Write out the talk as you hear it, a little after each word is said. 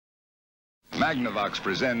Magnavox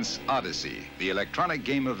presents Odyssey, the electronic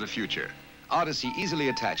game of the future. Odyssey easily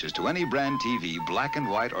attaches to any brand TV, black and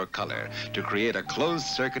white or color, to create a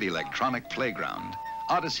closed-circuit electronic playground.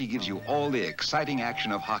 Odyssey gives you all the exciting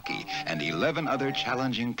action of hockey and 11 other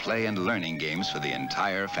challenging play and learning games for the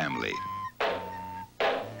entire family.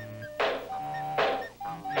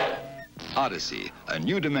 Odyssey, a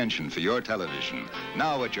new dimension for your television.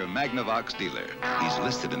 Now at your Magnavox dealer. He's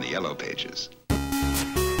listed in the yellow pages.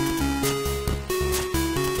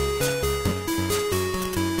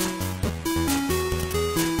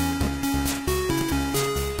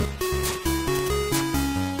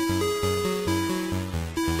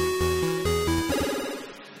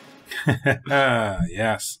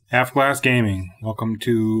 Yes. Half Glass Gaming. Welcome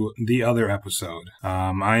to the other episode.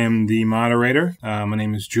 I am the moderator. My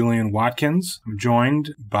name is Julian Watkins. I'm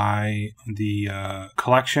joined by the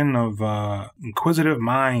collection of inquisitive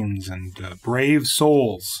minds and brave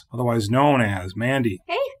souls, otherwise known as Mandy.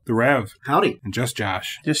 Hey. The Rev. Howdy. And Just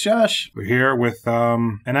Josh. Just Josh. We're here with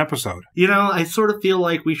an episode. You know, I sort of feel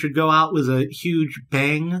like we should go out with a huge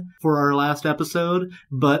bang for our last episode,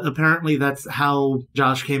 but apparently that's how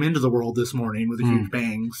Josh came into the world this morning, with a huge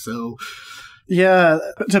bang, so... Yeah,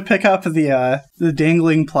 to pick up the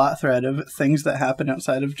dangling plot thread of things that happen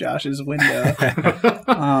outside of Josh's window.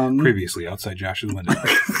 Previously outside Josh's window.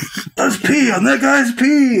 Let's pee on that guy's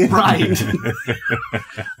pee! Right.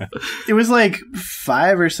 It was like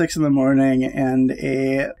 5 or 6 in the morning, and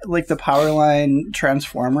the power line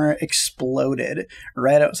transformer exploded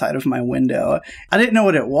right outside of my window. I didn't know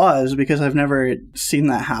what it was because I've never seen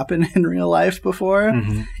that happen in real life before.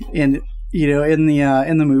 Mm-hmm. And you know, in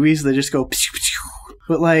the movies, they just go,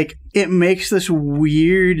 but like it makes this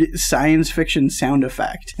weird science fiction sound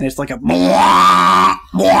effect, and it's like a blah,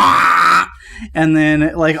 blah, and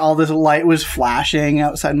then like all this light was flashing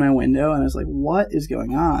outside my window, and I was like, what is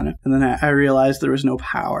going on? And then I realized there was no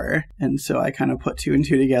power, and so I kind of put 2 and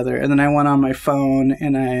 2 together, and then I went on my phone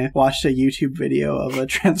and I watched a YouTube video of a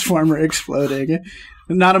transformer exploding.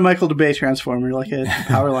 Not a Michael Bay transformer, like a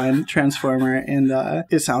power line transformer, and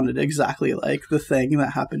it sounded exactly like the thing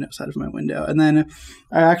that happened outside of my window. And then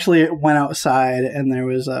I actually went outside, and there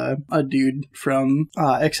was a dude from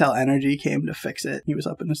Excel Energy came to fix it. He was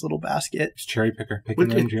up in his little basket. It's cherry picker, picking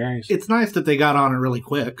their cherries. It's nice that they got on it really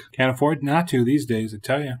quick. Can't afford not to these days, I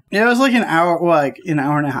tell you. Yeah, it was like an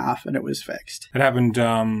hour and a half, and it was fixed. It happened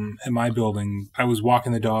in my building. I was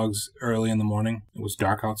walking the dogs early in the morning. It was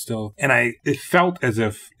dark out still, and it felt as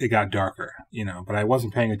if it got darker, you know, but I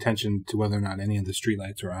wasn't paying attention to whether or not any of the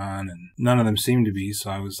streetlights were on, and none of them seemed to be, so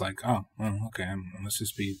I was like, oh, well, okay, I must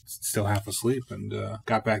just be still half asleep, and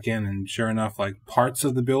got back in, and sure enough, like, parts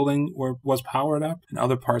of the building was powered up, and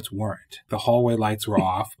other parts weren't. The hallway lights were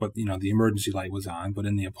off, but, you know, the emergency light was on, but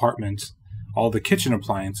in the apartment, all the kitchen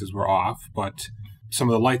appliances were off, but some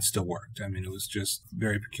of the lights still worked. I mean, it was just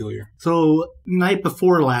very peculiar. So, night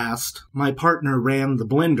before last, my partner ran the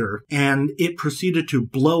blender, and it proceeded to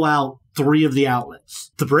blow out 3 of the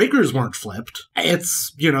outlets. The breakers weren't flipped.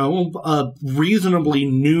 It's, you know, a reasonably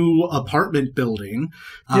new apartment building.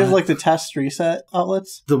 Do you have, like, the test reset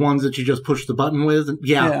outlets? The ones that you just push the button with?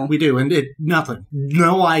 Yeah, we do. And nothing.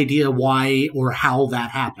 No idea why or how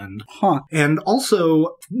that happened. Huh. And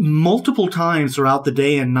also, multiple times throughout the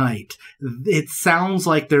day and night, it sounds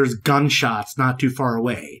like there's gunshots not too far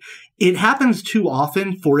away. It happens too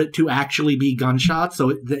often for it to actually be gunshots, so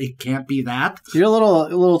it can't be that. You're a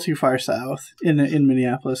little too far south in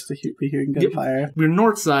Minneapolis to be hearing gunfire. We're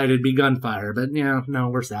north side, it'd be gunfire, but yeah, no,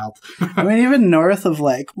 we're south. I mean, even north of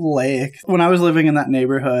like Lake, when I was living in that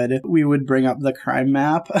neighborhood, we would bring up the crime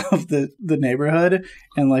map of the neighborhood,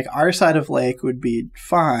 and like our side of Lake would be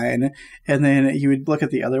fine, and then you would look at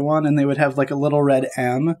the other one, and they would have like a little red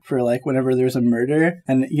M for like whenever there's a murder,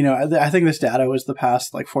 and you know, I think this data was the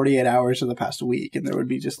past like 48 hours of the past week, and there would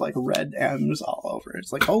be just like red M's all over.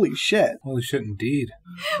 It's like, holy shit. Holy shit, indeed.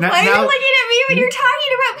 Why are you looking at me when you're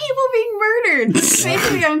talking about people being murdered? It's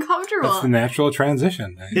making me uncomfortable. That's the natural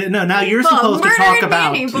transition. Yeah, no, now you're supposed to talk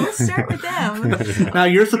about... Mandy, both start with them. Now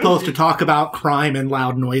you're supposed to talk about crime and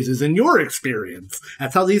loud noises in your experience.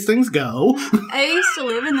 That's how these things go. I used to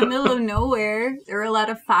live in the middle of nowhere. There were a lot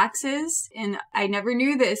of foxes, and I never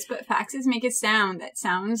knew this, but foxes make a sound that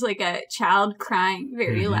sounds like a child crying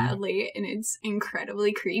very loudly. loudly, and it's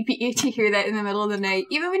incredibly creepy to hear that in the middle of the night,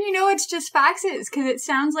 even when you know it's just foxes, because it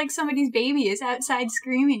sounds like somebody's baby is outside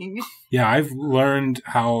screaming. Yeah, I've learned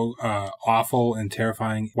how awful and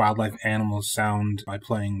terrifying wildlife animals sound by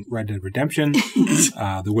playing Red Dead Redemption,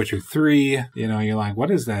 The Witcher 3. You know, you're like,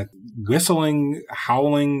 what is that whistling,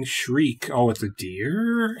 howling shriek? Oh, it's a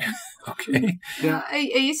deer? Okay. Yeah. I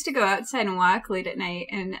used to go outside and walk late at night,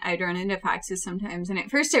 and I'd run into foxes sometimes. And at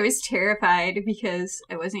first I was terrified because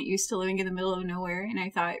I wasn't used to living in the middle of nowhere, and I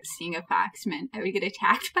thought seeing a fox meant I would get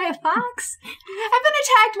attacked by a fox. I've been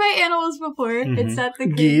attacked by animals before. Mm-hmm. It's not the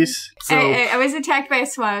case. Geese. So, I was attacked by a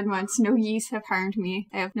swan once. No geese have harmed me.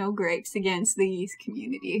 I have no gripes against the geese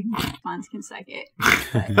community. Swans can suck it.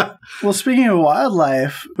 Well, speaking of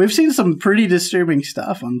wildlife, we've seen some pretty disturbing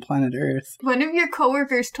stuff on planet Earth. One of your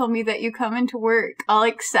coworkers told me that you come into work all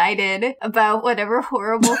excited about whatever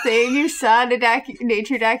horrible thing you saw in a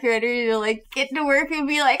nature documentary. You're like, get to work and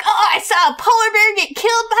be like, oh, I saw a polar bear get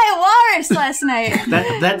killed by a walrus last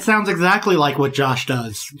night. That sounds exactly like what Josh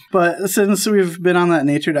does. But since we've been on that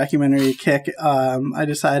nature documentary kick, I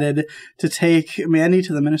decided to take Mandy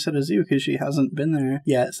to the Minnesota Zoo because she hasn't been there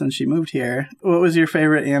yet since she moved here. What was your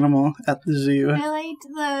favorite animal at the zoo? I liked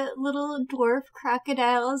the little dwarf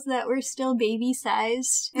crocodiles that were still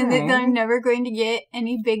baby-sized, and that they're never going to get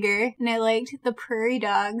any bigger. And I liked the prairie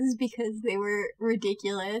dogs because they were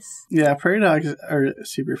ridiculous. Yeah, prairie dogs are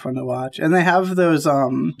super fun to watch. And they have those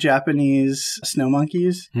Japanese snow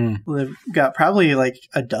monkeys. They've got probably like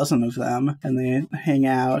a dozen of them, and they hang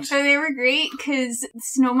out. So they were great because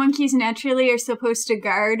snow monkeys naturally are supposed to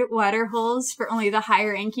guard water holes for only the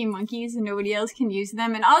higher-ranking monkeys, and nobody else can use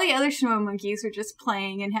them. And all the other snow monkeys were just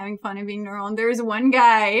playing and having fun and being normal. And there was one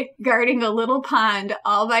guy guarding a little pond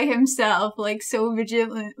all by himself, like so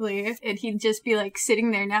vigilantly, and he'd just be like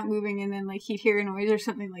sitting there not moving, and then like he'd hear a noise or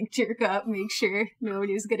something, like jerk up, make sure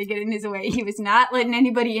nobody was gonna get in his way. He was not letting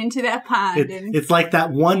anybody into that pond. It's like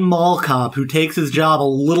that one mall cop who takes his job a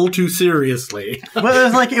little too seriously. But it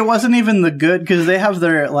was like, it wasn't even the good, because they have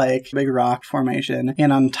their like big rock formation,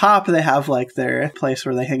 and on top they have like their place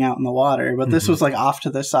where they hang out in the water, but this was like off to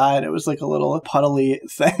the side. It was like a little puddly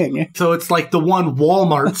thing. So it's like the one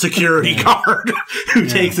Walmart security guard who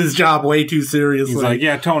takes his job way too seriously. He's like,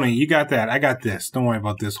 yeah, Tony, you got that. I got this. Don't worry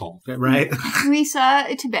about this hole. Right? We saw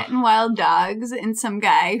Tibetan wild dogs, and some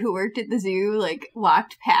guy who worked at the zoo like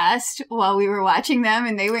walked past while we were watching them,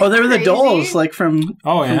 and they went they were crazy. the dolls, like from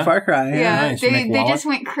Far Cry. Yeah, nice. they just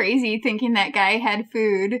went crazy thinking that guy had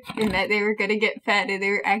food and that they were going to get fed, and they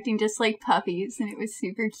were acting just like puppies, and it was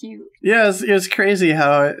super cute. Yeah, it was crazy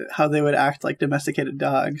how they would act like domesticated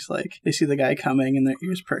dogs. Like, they see the guy coming and their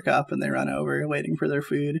ears perk up and they run over waiting for their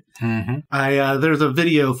food. Mm-hmm. There's a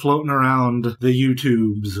video floating around the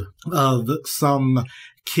YouTubes of some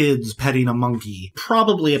kids petting a monkey,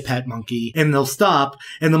 probably a pet monkey, and they'll stop,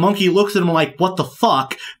 and the monkey looks at him like, what the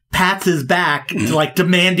fuck? Pats his back, like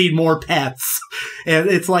demanding more pets. And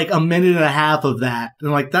it's like a minute and a half of that.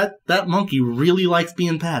 And like, that monkey really likes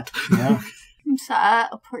being pet. Yeah. I saw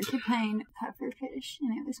a porcupine pufferfish,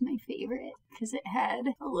 and it was my favorite because it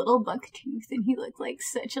had a little buck tooth, and he looked like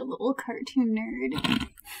such a little cartoon nerd.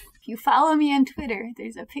 If you follow me on Twitter,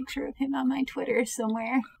 there's a picture of him on my Twitter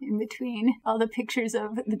somewhere in between all the pictures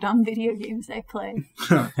of the dumb video games I play.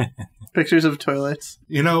 Pictures of toilets.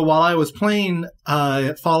 You know, while I was playing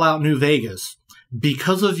Fallout New Vegas,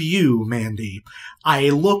 because of you, Mandy, I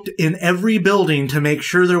looked in every building to make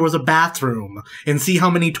sure there was a bathroom and see how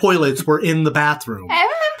many toilets were in the bathroom. I haven't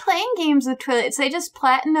been playing games with toilets. I just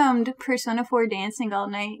platinumed Persona 4 Dancing all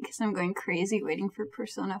night because I'm going crazy waiting for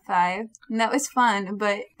Persona 5. And that was fun,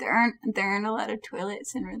 but there aren't a lot of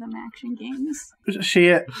toilets in rhythm action games.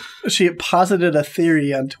 She posited a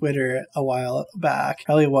theory on Twitter a while back,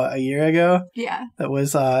 probably a year ago? Yeah. That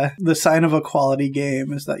was the sign of a quality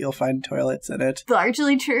game is that you'll find toilets in it.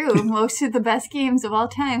 Largely true. Most of the best games of all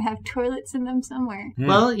time have toilets in them somewhere.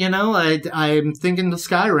 Well, you know, I'm thinking to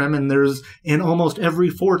Skyrim, and there's, in almost every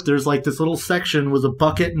fort, there's like this little section with a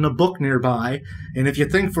bucket and a book nearby. And if you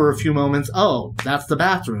think for a few moments, oh, that's the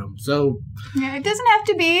bathroom. So yeah, it doesn't have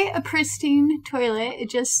to be a pristine toilet.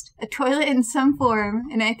 It's just a toilet in some form.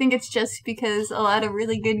 And I think it's just because a lot of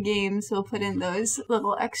really good games will put in those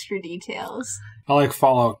little extra details. I like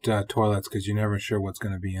Fallout toilets because you're never sure what's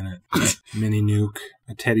going to be in it. Mini nuke,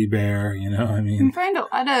 a teddy bear, you know, I You mean. can find a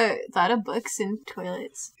lot of books in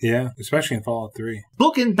toilets. Yeah, especially in Fallout 3.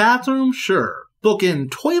 book and bathroom, sure. book-in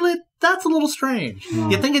toilet, that's a little strange.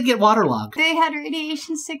 You'd think it'd get waterlogged. They had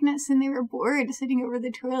radiation sickness and they were bored sitting over the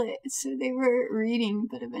toilet, so they were reading,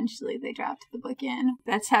 but eventually they dropped the book in.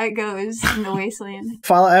 That's how it goes in the wasteland.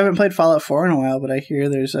 I haven't played Fallout 4 in a while, but I hear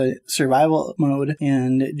there's a survival mode,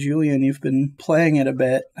 and Julian, you've been playing it a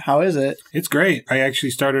bit. How is it? It's great. I actually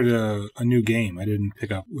started a new game. I didn't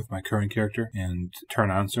pick up with my current character and turn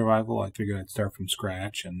on survival. I figured I'd start from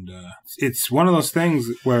scratch, and it's one of those things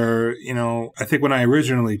where, I think when I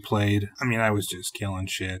originally played, I was just killing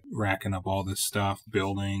shit, racking up all this stuff,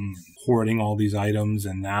 building, hoarding all these items,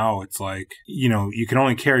 and now it's like, you can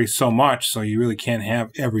only carry so much, so you really can't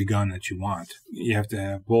have every gun that you want. You have to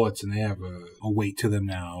have bullets, and they have a weight to them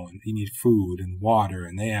now, and you need food and water,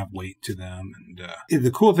 and they have weight to them. And the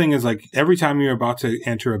cool thing is, like, every time you're about to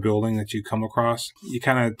enter a building that you come across, you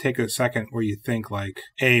kind of take a second where you think, like,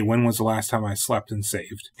 hey, when was the last time I slept and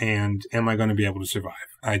saved? And am I going to be able to survive?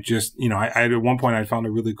 I just, I at one point I found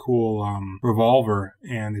a really cool revolver,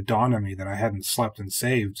 and it dawned on me that I hadn't slept and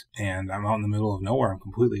saved, and I'm out in the middle of nowhere. I'm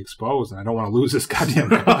completely exposed, and I don't want to lose this goddamn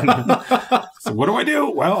gun. So what do I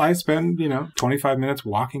do? Well, I spend, 25 minutes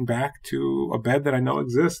walking back to a bed that I know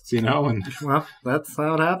exists, and Well, that's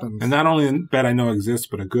how it happens. and not only a bed I know exists,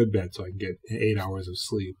 but a good bed, so I can get 8 hours of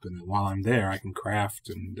sleep. And while I'm there, I can craft,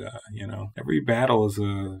 and every battle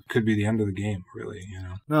could be the end of the game, really.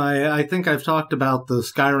 No, I think I've talked about the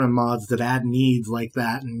Skyrim mods that add needs like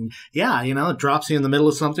that, and yeah, it drops you in the middle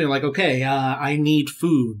of something like, okay, I need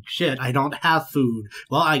food. Shit, I don't have food.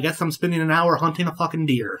 Well, I guess I'm spending an hour hunting a fucking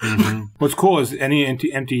deer. Mm-hmm. What's cool is any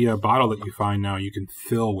empty bottle that you find now, you can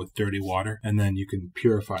fill with dirty water, and then you can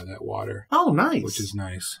purify that water. Oh, nice. Which is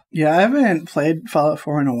nice. Yeah, I haven't played Fallout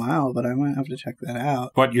 4 in a while, but I might have to check that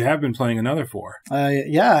out. But you have been playing another 4.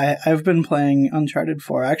 I've been playing Uncharted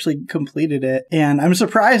 4. I actually completed it, and I'm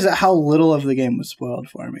surprised at how little of the game was spoiled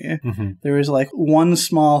for me. Mm-hmm. There was like one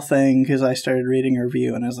small thing because I started reading a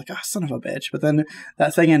review, and I was like, oh, son of a bitch. But then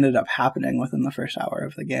that thing ended up happening within the first hour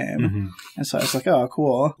of the game. Mm-hmm. And so I was like, oh,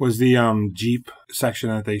 cool. Was the Jeep section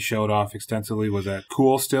that they showed off extensively, was that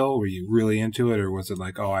cool still? Were you really into it, or was it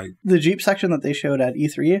like, the Jeep section that they showed at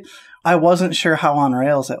E3, I wasn't sure how on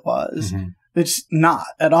rails it was. Mm-hmm. It's not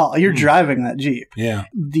at all. You're driving that Jeep. Yeah.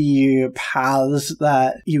 The paths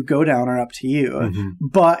that you go down are up to you,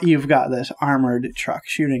 but you've got this armored truck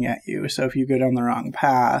shooting at you. So if you go down the wrong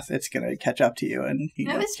path, it's going to catch up to you and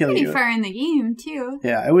That was kill pretty you. far in the game, too.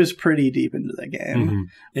 Yeah, it was pretty deep into the game.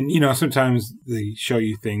 Mm-hmm. And, sometimes they show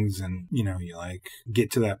you things and, you like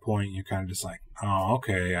get to that point, you're kind of just like, oh,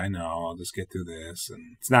 okay, I know, I'll just get through this.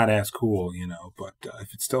 And it's not as cool, but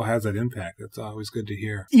if it still has that impact, that's always good to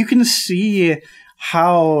hear. You can see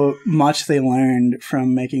how much they learned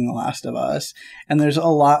from making The Last of Us. And there's a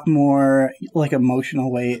lot more like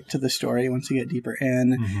emotional weight to the story once you get deeper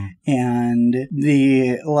in. Mm-hmm. And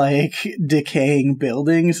the like decaying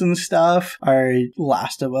buildings and stuff are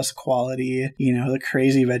Last of Us quality, the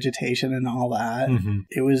crazy vegetation and all that. Mm-hmm.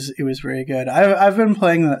 It was very good. I've been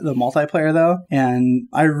playing the multiplayer though, and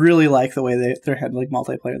I really like the way they're handling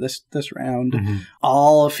multiplayer this round. Mm-hmm.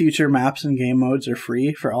 All future maps and game modes are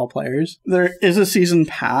free for all players. There is a season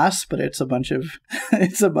pass, but it's a bunch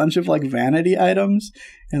of like vanity items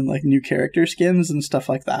and like new character skins and stuff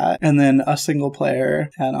like that, and then a single player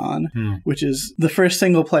add-on, which is the first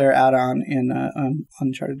single player add-on in an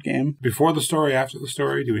Uncharted game. Before the story, after the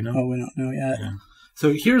story, do we know? Oh, we don't know yet. Yeah.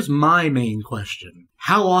 So here's my main question.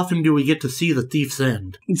 How often do we get to see the thief's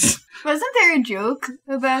end? Wasn't there a joke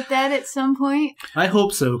about that at some point? I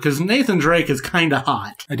hope so, because Nathan Drake is kind of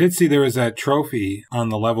hot. I did see there was that trophy on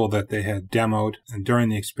the level that they had demoed, and during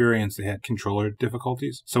the experience they had controller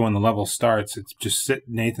difficulties. So when the level starts, it's just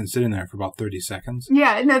Nathan sitting there for about 30 seconds.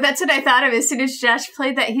 Yeah, no, that's what I thought of as soon as Josh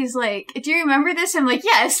played that. He's like, do you remember this? I'm like,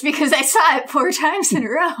 yes, because I saw it 4 times in a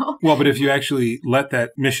row. Well, but if you actually let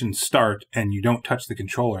that mission start and you don't touch the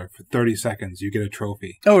controller for 30 seconds, you get a trophy.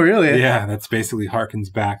 Oh, really? Yeah, that's basically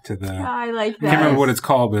harkens back to the... Oh, I like that. I can't remember what it's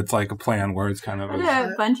called, but it's like a play on words kind of. What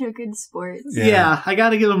a bunch of good sports. Yeah, I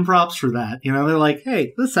gotta give them props for that. They're like,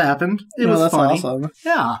 hey, this happened. It was that's funny. Awesome.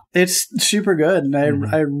 Yeah. It's super good, and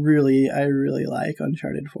I really like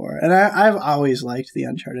Uncharted 4. And I've always liked the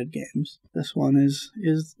Uncharted games. This one is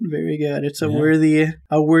very good. It's a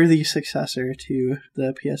worthy successor to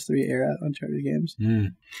the PS3 era Uncharted games.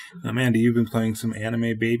 Amanda, you've been playing some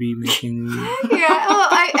anime baby making... Yeah,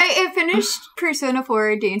 I finished Persona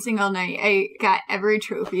 4 Dancing All Night. I got every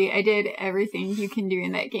trophy. I did everything you can do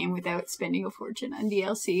in that game without spending a fortune on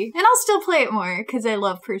DLC. And I'll still play it more because I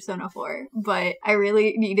love Persona 4. But I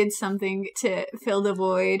really needed something to fill the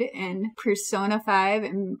void, and Persona 5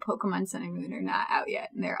 and Pokemon Sun and Moon are not out yet,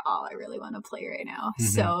 and they're all I really want to play right now. Mm-hmm.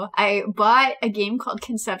 So I bought a game called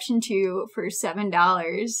Conception 2 for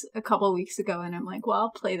 $7 a couple weeks ago, and I'm like, well,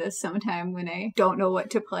 I'll play this sometime when I don't know what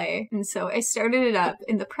to play. And so I started it up,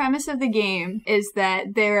 and the premise of the game is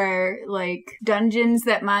that there are like dungeons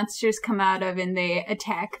that monsters come out of, and they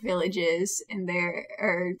attack villages, and there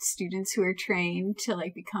are students who are trained to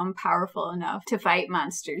like become powerful enough to fight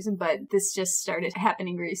monsters. But this just started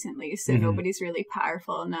happening recently, so nobody's really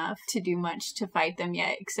powerful enough to do much to fight them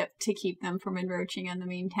yet, except to keep them from encroaching on the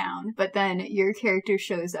main town. But then your character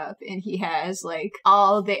shows up, and he has like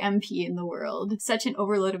all the MP in the world, such an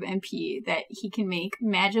overload of MP that he can make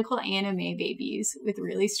magical anime babies with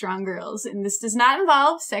really strong girls. And this does not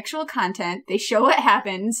involve sexual content. They show what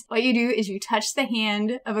happens. What you do is you touch the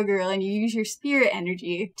hand of a girl, and you use your spirit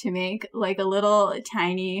energy to make like a little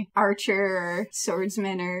tiny archer or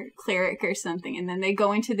swordsman or cleric or something, and then they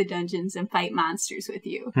go into the dungeons and fight monsters with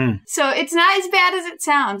you. So it's not as bad as it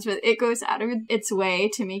sounds, but it goes out of its way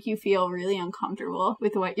to make you feel really uncomfortable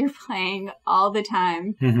with what you're playing all the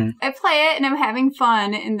time. I play it and I'm having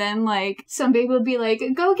fun, and then like some baby will be like,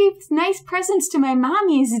 go give nice presents to my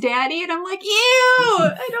mommies, daddy, and I'm like, ew,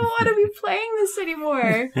 I don't want to be playing this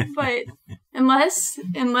anymore. But unless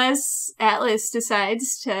Atlas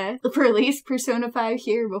decides to release Persona 5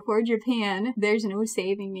 here before Japan, there's no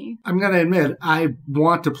saving me. I'm going to admit, I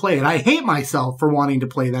want to play it. I hate myself for wanting to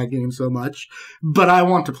play that game so much, but I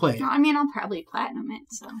want to play it. I mean, I'll probably platinum it,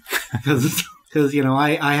 so. Because, you know,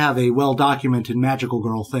 I have a well-documented magical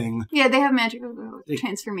girl thing. Yeah, they have magical girl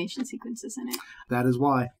transformation sequences in it. That is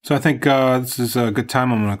why. So I think this is a good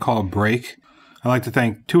time. I'm going to call a break. I'd like to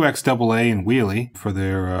thank 2XAA and Wheelie for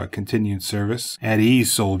their continued service. At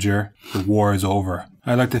ease, soldier. The war is over.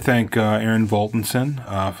 I'd like to thank Aaron Voltenson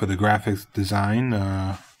for the graphics design.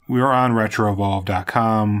 We are on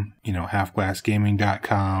RetroEvolve.com,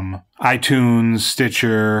 HalfGlassGaming.com, iTunes,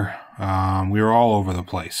 Stitcher. We are all over the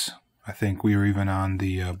place. I think we are even on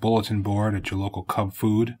the bulletin board at your local Cub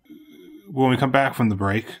Food. When we come back from the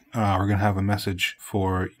break, we're going to have a message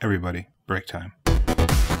for everybody. Break time.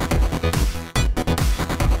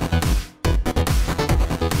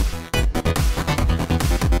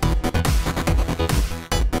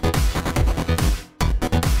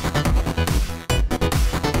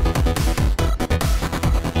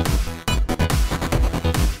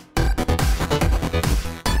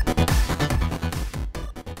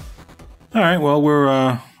 All right, well,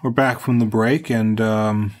 we're back from the break, and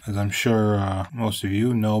as I'm sure most of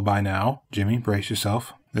you know by now, Jimmy, brace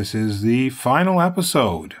yourself. This is the final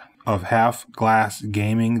episode of Half Glass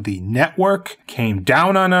Gaming. The network came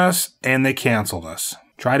down on us, and they canceled us.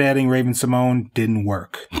 Tried adding Raven Simone, didn't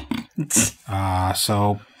work.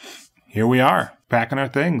 So here we are, packing our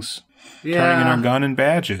things, turning in our gun and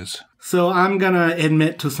badges. So I'm going to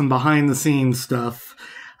admit to some behind-the-scenes stuff.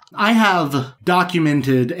 I have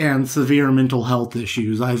documented and severe mental health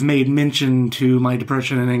issues. I've made mention to my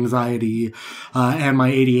depression and anxiety and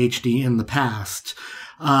my ADHD in the past.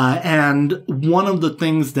 And one of the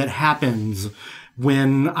things that happens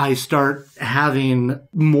when I start having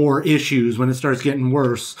more issues, when it starts getting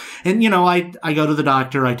worse, and, I go to the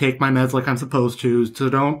doctor, I take my meds like I'm supposed to, so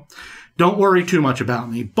don't worry too much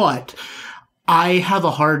about me. But I have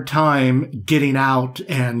a hard time getting out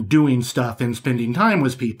and doing stuff and spending time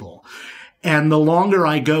with people. And the longer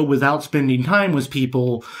I go without spending time with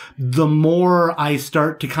people, the more I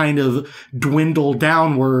start to kind of dwindle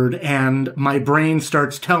downward, and my brain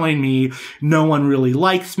starts telling me no one really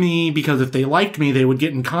likes me, because if they liked me, they would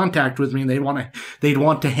get in contact with me and they'd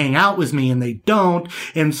want to hang out with me, and they don't.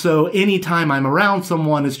 And so anytime I'm around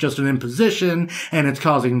someone, it's just an imposition and it's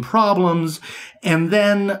causing problems. And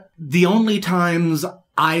then the only times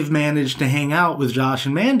I've managed to hang out with Josh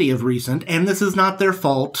and Mandy of recent, and this is not their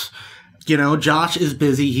fault. Josh is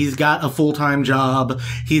busy. He's got a full-time job.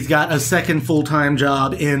 He's got a second full-time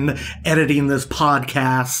job in editing this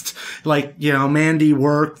podcast. Mandy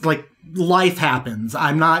worked. Life happens.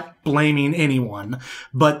 I'm not blaming anyone.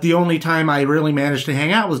 But the only time I really manage to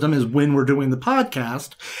hang out with them is when we're doing the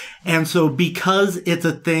podcast. And so because it's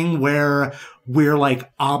a thing where we're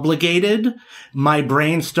obligated, my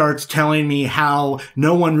brain starts telling me how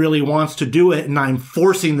no one really wants to do it, and I'm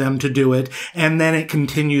forcing them to do it, and then it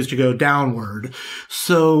continues to go downward.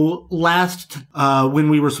 So when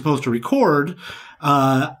we were supposed to record,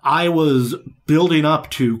 I was building up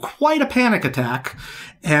to quite a panic attack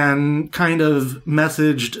and kind of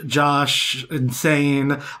messaged Josh and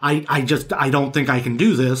saying, I don't think I can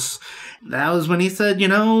do this. That was when he said,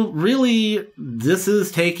 really, this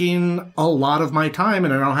is taking a lot of my time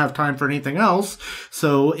and I don't have time for anything else.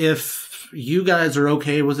 So if you guys are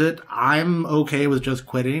okay with it, I'm okay with just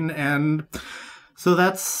quitting. And so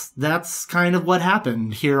that's kind of what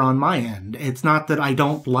happened here on my end. It's not that I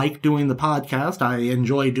don't like doing the podcast. I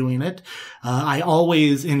enjoy doing it. I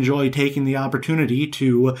always enjoy taking the opportunity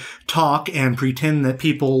to talk and pretend that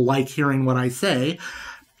people like hearing what I say.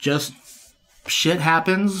 Just shit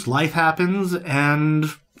happens, life happens, and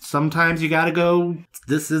sometimes you gotta go,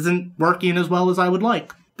 this isn't working as well as I would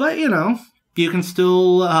like. But, you can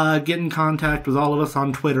still get in contact with all of us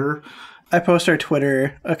on Twitter. I post our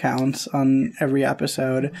Twitter accounts on every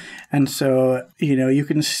episode, and so, you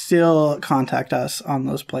can still contact us on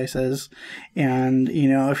those places. And,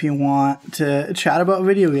 if you want to chat about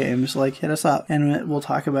video games, hit us up and we'll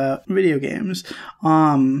talk about video games.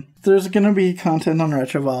 There's going to be content on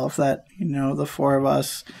Retrovolve that, the four of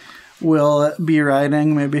us will be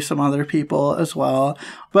writing, maybe some other people as well.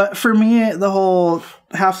 But for me, the whole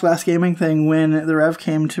Half-Glass Gaming thing, when the Rev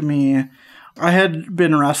came to me, I had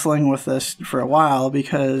been wrestling with this for a while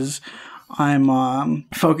because I'm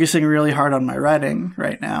focusing really hard on my writing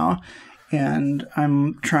right now, and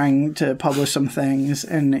I'm trying to publish some things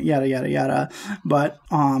and yada, yada, yada. But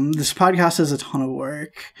this podcast is a ton of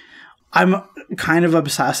work. I'm kind of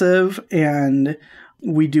obsessive, and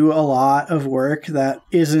we do a lot of work that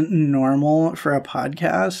isn't normal for a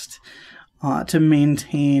podcast to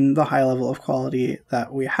maintain the high level of quality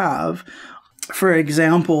that we have. For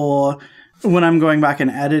example, when I'm going back and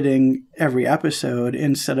editing every episode,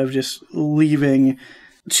 instead of just leaving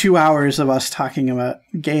 2 hours of us talking about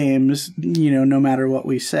games, no matter what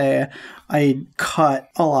we say, I cut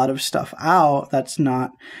a lot of stuff out that's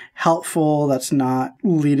not helpful, that's not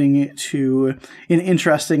leading to an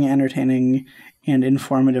interesting, entertaining, and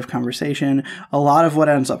informative conversation. A lot of what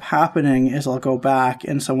ends up happening is I'll go back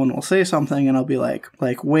and someone will say something and I'll be like,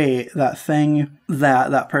 wait, that thing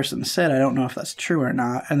that person said, I don't know if that's true or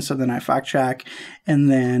not. And so then I fact check, and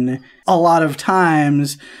then a lot of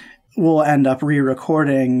times we'll end up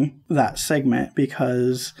re-recording that segment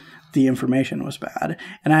because the information was bad.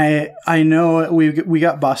 And I know we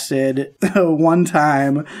got busted one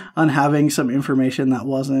time on having some information that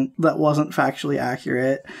wasn't factually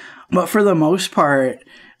accurate. But for the most part,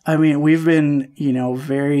 I mean, we've been,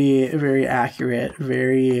 very, very accurate,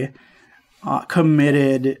 very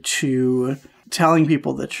committed to telling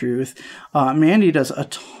people the truth. Mandy does a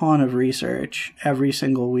ton of research every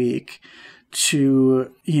single week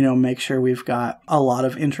to, make sure we've got a lot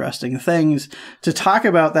of interesting things to talk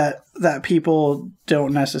about that people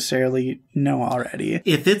don't necessarily know already.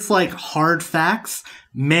 If it's hard facts,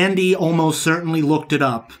 Mandy almost certainly looked it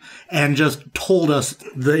up and just told us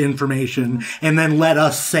the information and then let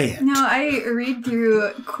us say it. No, I read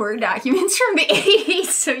through court documents from the 80s,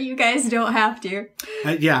 so you guys don't have to.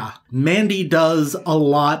 Yeah, Mandy does a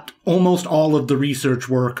lot, almost all of the research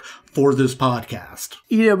work for this podcast.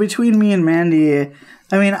 Between me and Mandy,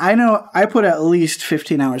 I mean, I know I put at least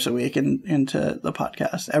 15 hours a week into the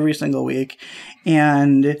podcast every single week,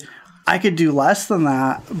 and I could do less than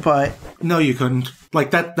that, but... No, you couldn't.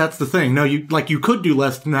 That's the thing. No, you could do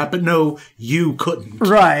less than that, but no, you couldn't.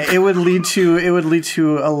 Right. It would lead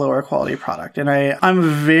to a lower quality product. And I'm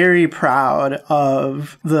very proud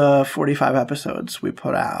of the 45 episodes we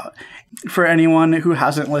put out. For anyone who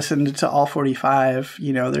hasn't listened to all 45,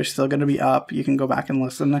 they're still going to be up. You can go back and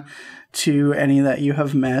listen to any that you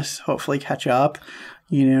have missed, hopefully catch up.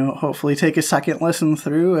 Hopefully take a second listen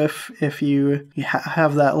through if you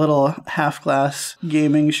have that little half-glass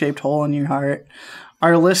gaming shaped hole in your heart.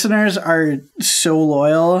 Our listeners are so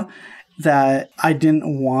loyal that I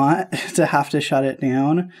didn't want to have to shut it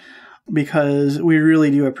down, because we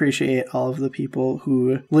really do appreciate all of the people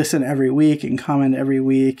who listen every week and comment every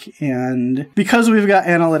week. And because we've got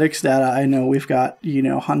analytics data, I know we've got,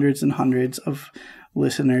 hundreds and hundreds of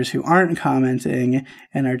listeners who aren't commenting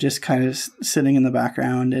and are just kind of sitting in the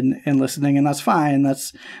background and listening, and that's fine.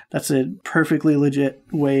 That's a perfectly legit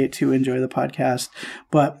way to enjoy the podcast.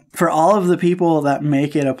 But for all of the people that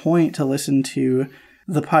make it a point to listen to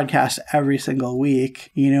the podcast every single week,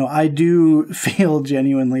 I do feel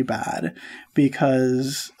genuinely bad,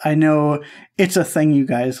 because I know it's a thing you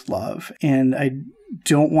guys love, and I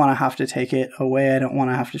don't want to have to take it away. I don't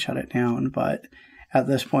want to have to shut it down, but at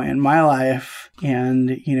this point in my life, and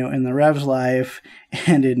in the Rev's life,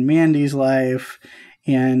 and in Mandy's life,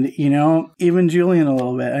 And, even Julian a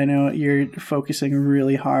little bit. I know you're focusing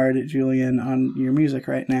really hard, Julian, on your music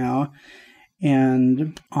right now.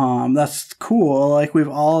 And that's cool. Like, we've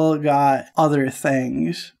all got other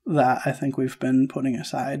things that I think we've been putting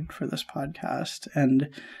aside for this podcast. And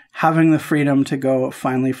having the freedom to go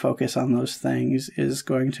finally focus on those things is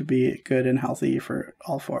going to be good and healthy for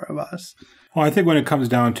all four of us. Well, I think when it comes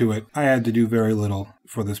down to it, I had to do very little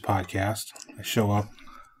for this podcast. I show up,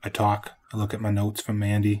 I talk, I look at my notes from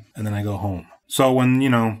Mandy, and then I go home. So when,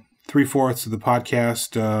 3/4 of the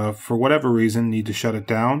podcast, for whatever reason, need to shut it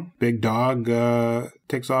down, Big Dog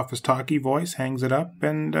takes off his talkie voice, hangs it up,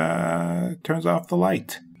 and turns off the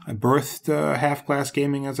light. I birthed Half Glass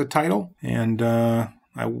Gaming as a title, and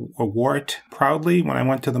I wore it proudly when I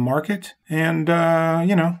went to the market. And,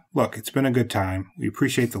 look, it's been a good time. We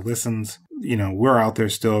appreciate the listens. We're out there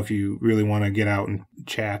still if you really want to get out and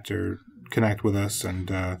chat or connect with us. And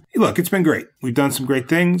look, it's been great. We've done some great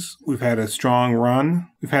things. We've had a strong run.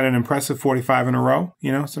 We've had an impressive 45 in a row.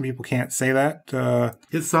 Some people can't say that.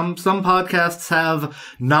 Some podcasts have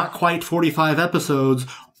not quite 45 episodes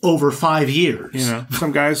over 5 years.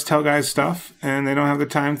 Some guys tell guys stuff and they don't have the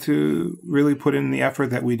time to really put in the effort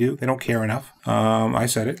that we do. They don't care enough. I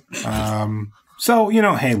said it. So,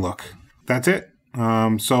 hey, look, that's it.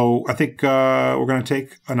 So I think we're going to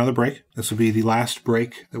take another break. This will be the last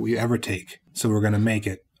break that we ever take. So we're going to make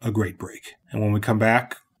it a great break. And when we come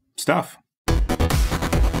back, stuff.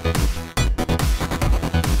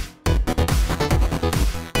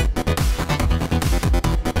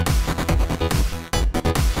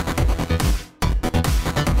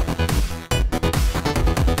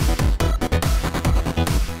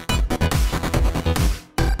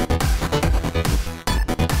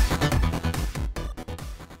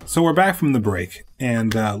 So we're back from the break,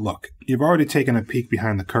 and look, you've already taken a peek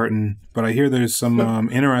behind the curtain, but I hear there's some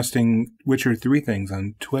interesting Witcher 3 things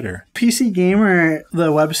on Twitter. PC Gamer,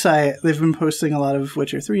 the website, they've been posting a lot of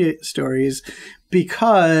Witcher 3 stories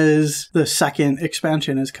because the second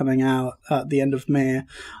expansion is coming out at the end of May.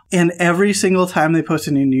 And every single time they post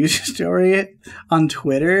a new news story on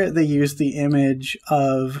Twitter, they use the image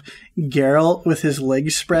of Geralt with his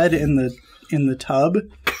legs spread in the tub.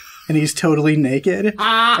 And he's totally naked.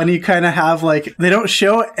 And you kind of have they don't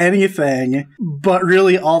show anything, but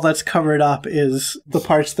really all that's covered up is the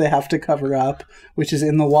parts they have to cover up, which is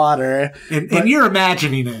in the water. And you're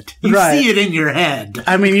imagining it. You see it in your head.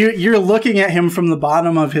 I mean, you're looking at him from the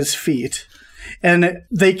bottom of his feet. And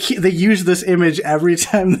they use this image every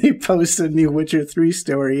time they post a new Witcher 3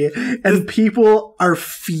 story, and people are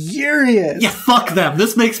furious. Yeah, fuck them.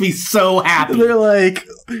 This makes me so happy. They're like,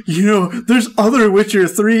 there's other Witcher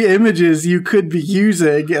 3 images you could be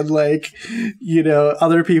using, and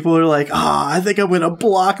other people are like, I think I'm going to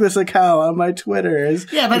block this account on my Twitter.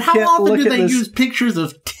 Yeah, but how often do they use pictures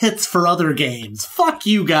of tits for other games? Fuck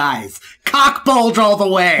you guys. Cock bulge all the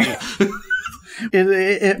way.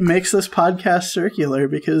 It makes this podcast circular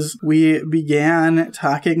because we began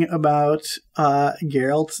talking about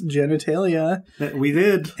Geralt's genitalia. We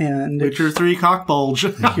did. And Witcher 3 cock bulge.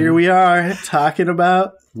 Here we are talking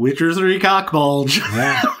about Witcher 3 cock bulge.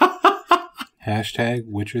 Yeah. Hashtag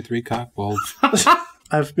Witcher 3 cock bulge.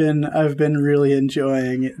 I've been really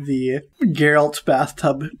enjoying the Geralt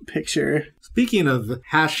bathtub picture. Speaking of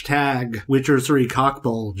hashtag Witcher 3 cock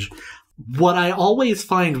bulge, what I always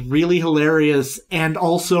find really hilarious and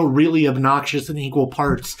also really obnoxious in equal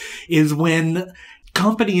parts is when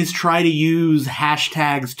companies try to use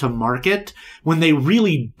hashtags to market when they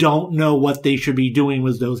really don't know what they should be doing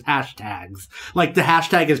with those hashtags. Like the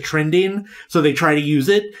hashtag is trending, so they try to use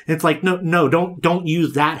it. It's like, no, don't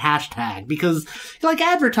use that hashtag because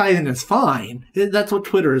advertising is fine. That's what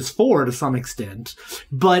Twitter is for to some extent.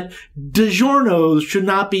 But DiGiorno's should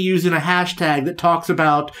not be using a hashtag that talks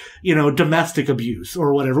about, domestic abuse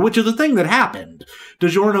or whatever, which is a thing that happened.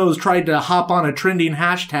 DiGiorno's tried to hop on a trending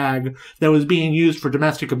hashtag that was being used for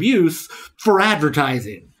domestic abuse for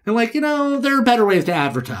advertising. And there are better ways to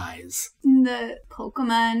advertise. The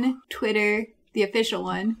Pokemon Twitter, the official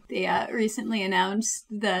one, they recently announced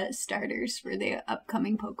the starters for the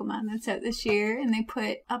upcoming Pokemon that's out this year. And they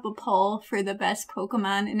put up a poll for the best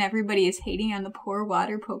Pokemon, and everybody is hating on the poor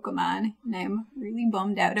water Pokemon. And I'm really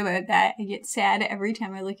bummed out about that. I get sad every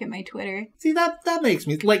time I look at my Twitter. See, that makes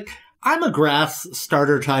me I'm a grass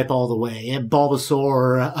starter type all the way, and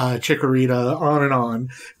Bulbasaur, Chikorita, on and on.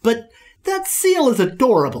 But that seal is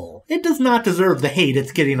adorable. It does not deserve the hate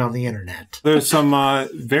it's getting on the internet. There's some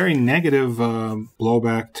very negative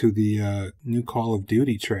blowback to the new Call of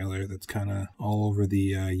Duty trailer that's kind of all over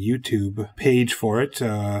the YouTube page for it.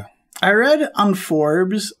 I read on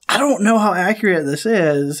Forbes, I don't know how accurate this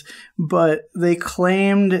is, but they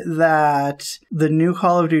claimed that the new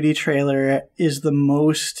Call of Duty trailer is the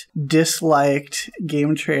most disliked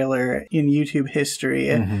game trailer in YouTube history.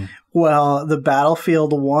 Mm-hmm. Well, the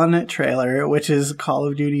Battlefield 1 trailer, which is Call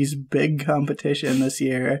of Duty's big competition this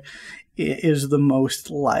year, is the most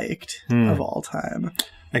liked of all time.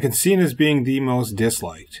 I can see it as being the most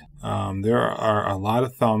disliked. There are a lot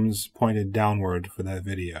of thumbs pointed downward for that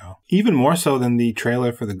video. Even more so than the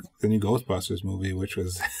trailer for the new Ghostbusters movie, which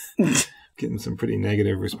was getting some pretty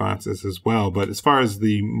negative responses as well. But as far as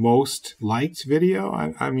the most liked video,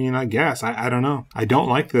 I mean, I guess. I don't know. I don't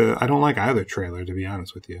like either trailer, to be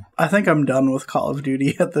honest with you. I think I'm done with Call of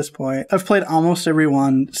Duty at this point. I've played almost every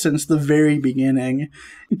one since the very beginning.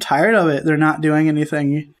 I'm tired of it. They're not doing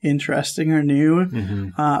anything interesting or new.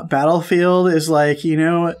 Mm-hmm. Battlefield is like, you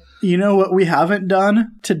know what we haven't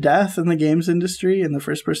done to death in the games industry, in the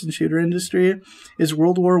first-person shooter industry, is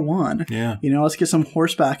World War I. Yeah. Let's get some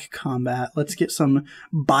horseback combat. Let's get some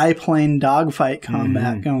biplane dogfight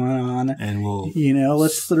combat going on. And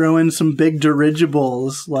let's throw in some big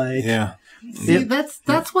dirigibles. Yeah. See,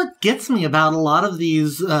 that's what gets me about a lot of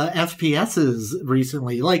these FPSs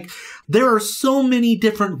recently. Like, there are so many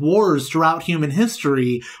different wars throughout human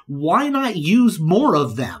history. Why not use more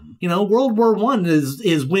of them? World War I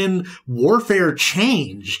is when warfare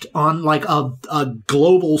changed on like a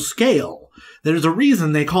global scale. There's a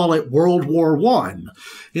reason they call it World War I. And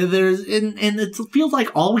it feels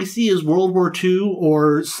like all we see is World War II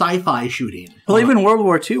or sci-fi shooting. Well, even World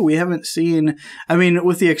War II, we haven't seen,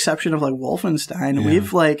 with the exception of like Wolfenstein,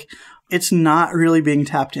 we've it's not really being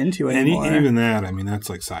tapped into anymore. And even that, that's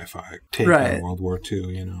like sci-fi take on World War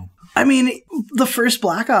II, The first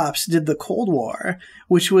Black Ops did the Cold War,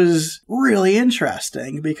 which was really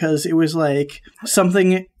interesting because it was like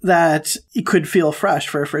something that could feel fresh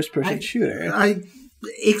for a first-person shooter. I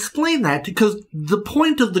explain that because the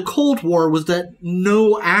point of the Cold War was that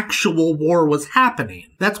no actual war was happening.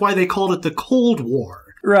 That's why they called it the Cold War.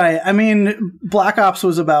 Right. Black Ops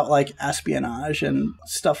was about like espionage and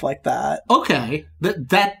stuff like that. Okay.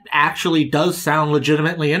 That actually does sound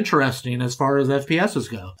legitimately interesting as far as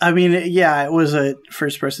FPSs go. It was a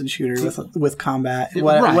first-person shooter with combat,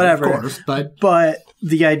 whatever. Of course, but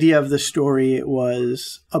the idea of the story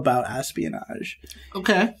was about espionage.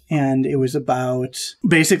 Okay. And it was about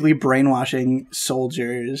basically brainwashing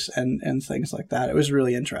soldiers and things like that. It was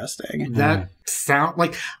really interesting. That sound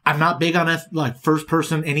like I'm not big on first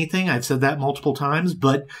person anything. I've said that multiple times,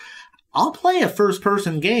 but I'll play a first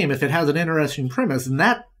person game if it has an interesting premise, and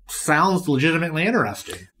that sounds legitimately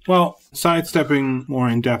interesting. Well, sidestepping more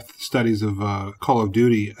in-depth studies of Call of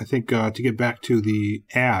Duty, I think to get back to the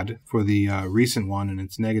ad for the recent one and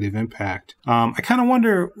its negative impact, I kind of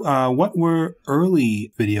wonder what were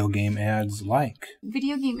early video game ads like?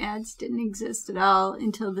 Video game ads didn't exist at all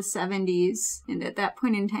until the 70s. And at that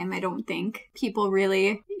point in time, I don't think people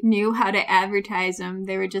really knew how to advertise them.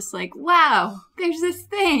 They were just like, wow, there's this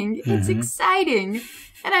thing. It's exciting.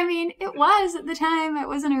 And it was at the time. I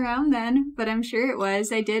wasn't around then, but I'm sure it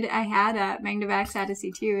was. I had a Magnavox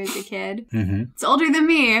Odyssey 2 as a kid. Mm-hmm. It's older than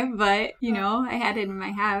me, but, I had it in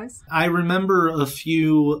my house. I remember a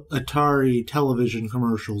few Atari television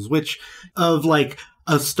commercials, which of like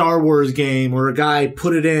a Star Wars game where a guy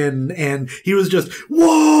put it in and he was just,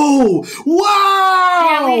 whoa!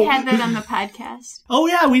 Yeah, we had that on the podcast. Oh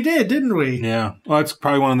yeah, we did, didn't we? Yeah. Well, that's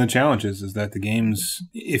probably one of the challenges is that the games,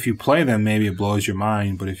 if you play them, maybe it blows your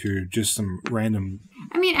mind, but if you're just some random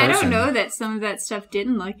I don't know that some of that stuff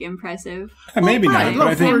didn't look impressive. Maybe not, but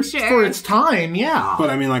I think for its time, yeah. But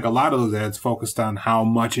a lot of those ads focused on how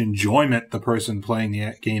much enjoyment the person playing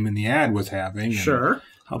the game in the ad was having. Sure.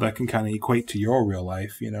 How that can kind of equate to your real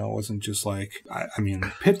life, it wasn't just like,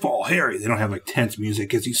 Pitfall Harry, they don't have like tense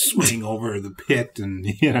music as he's swinging over the pit and,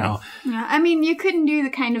 Yeah, you couldn't do the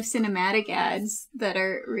kind of cinematic ads that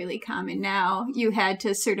are really common now. You had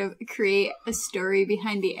to sort of create a story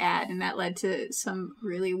behind the ad, and that led to some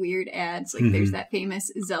really weird ads. Like there's that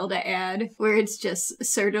famous Zelda ad where it's just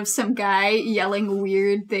sort of some guy yelling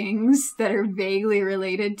weird things that are vaguely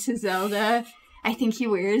related to Zelda. I think he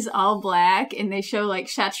wears all black, and they show like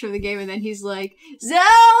shots from the game, and then he's like, Zelda!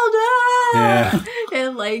 Yeah.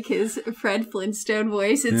 And like his Fred Flintstone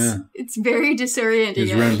voice. It's very disorienting.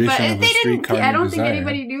 His rendition but of they a streetcar I don't Desire. think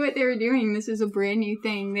anybody knew what they were doing. This was a brand new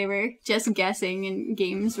thing. They were just guessing, and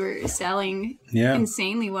games were selling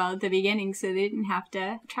insanely well at the beginning, so they didn't have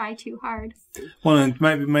to try too hard. Well, it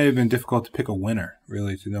might have been difficult to pick a winner,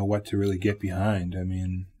 really, to know what to really get behind.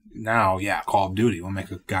 now, yeah, Call of Duty, we'll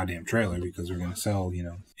make a goddamn trailer because we're going to sell,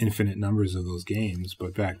 infinite numbers of those games.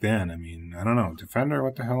 But back then, I mean, I don't know. Defender,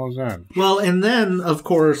 what the hell is that? Well, and then, of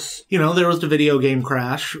course, there was the video game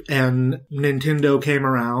crash, and Nintendo came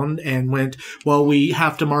around and went, well, we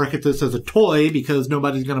have to market this as a toy because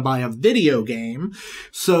nobody's going to buy a video game.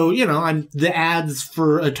 So, the ads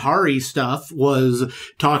for Atari stuff was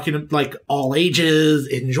talking like all ages,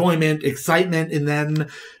 enjoyment, excitement, and then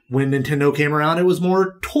when Nintendo came around, it was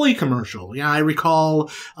more toy commercial. Yeah, I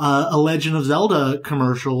recall a Legend of Zelda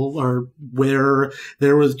commercial where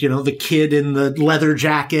there was, the kid in the leather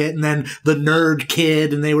jacket and then the nerd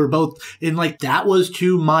kid, and they were both in that was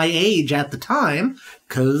to my age at the time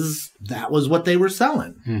because that was what they were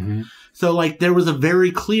selling. Mm-hmm. So there was a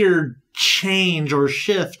very clear change or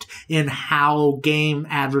shift in how game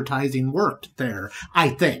advertising worked there, I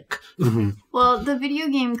think. Mm-hmm. Well, the video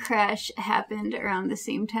game crash happened around the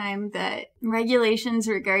same time that regulations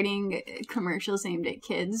regarding commercials aimed at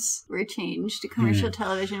kids were changed. Commercial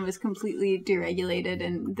television was completely deregulated,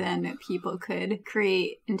 and then people could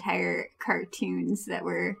create entire cartoons that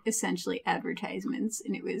were essentially advertisements,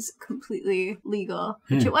 and it was completely legal,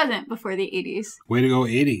 which it wasn't before the 80s. Way to go,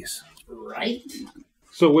 80s. Right?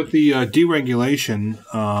 So with the deregulation,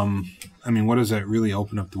 what does that really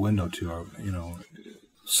open up the window to?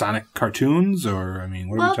 Sonic cartoons, or what are we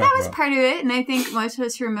talking about? Well, that was part of it, and I think most of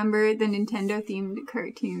us remember the Nintendo-themed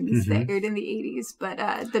cartoons that aired in the 80s, but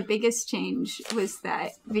the biggest change was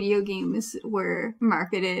that video games were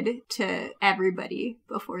marketed to everybody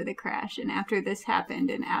before the crash, and after this happened,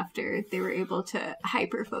 and after they were able to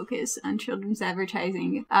hyper-focus on children's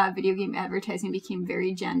advertising, video game advertising became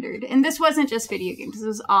very gendered. And this wasn't just video games, this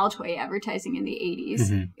was all toy advertising in the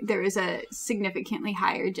 80s. There was a significantly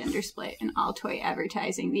higher gender split in all toy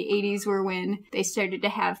advertising. The 80s were when they started to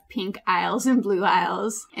have pink aisles and blue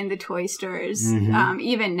aisles in the toy stores.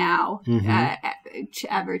 Even now,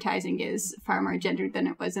 advertising is far more gendered than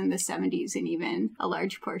it was in the 70s and even a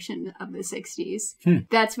large portion of the 60s.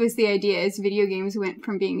 That was the idea, is video games went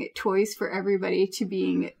from being toys for everybody to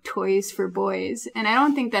being toys for boys. And I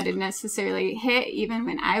don't think that it necessarily hit even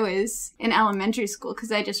when I was in elementary school,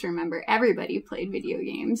 because I just remember everybody played video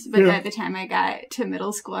games. But by the time I got to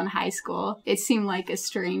middle school and high school, it seemed like a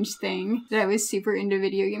strange thing that I was super into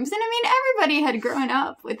video games. And everybody had grown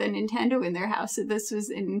up with a Nintendo in their house, so this was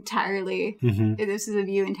entirely, this is a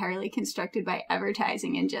view entirely constructed by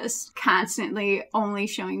advertising and just constantly only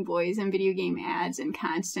showing boys in video game ads and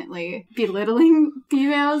constantly belittling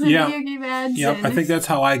females in video game ads. Yep, I think that's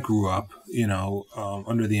how I grew up,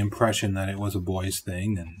 under the impression that it was a boys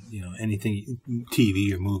thing, and, anything,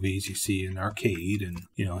 TV or movies you see in an arcade, and,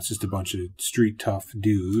 it's just a bunch of street tough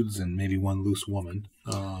dudes and maybe one loose woman.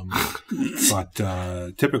 But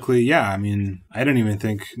typically, I don't even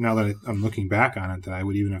think, now that I'm looking back on it, that I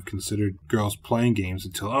would even have considered girls playing games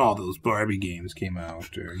until those Barbie games came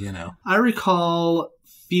out, or I recall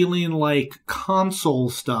feeling like console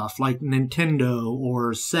stuff like Nintendo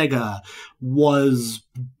or Sega was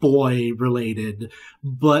boy related,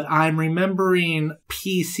 but I'm remembering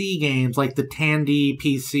PC games like the Tandy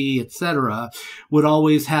PC, etc., would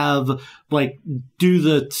always have do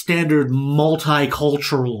the standard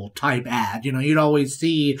multicultural type ad. You'd always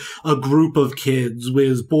see a group of kids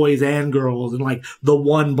with boys and girls and the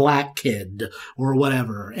one black kid or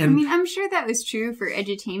whatever. And I'm sure that was true for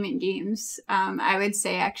edutainment games. I would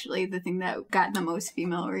say actually the thing that got the most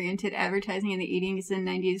female-oriented advertising in the 80s and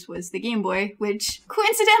 90s was the Game Boy, which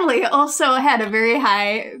coincidentally also had a very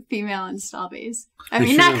high female install base.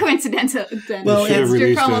 Not coincidental. Well,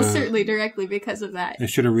 it's almost certainly directly because of that. They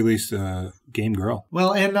should have released Game Girl.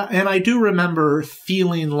 Well, and I do remember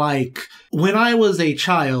feeling like when I was a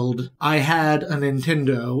child, I had a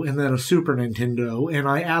Nintendo and then a Super Nintendo, and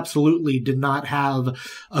I absolutely did not have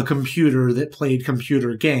a computer that played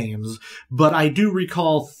computer games. But I do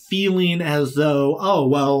recall feeling as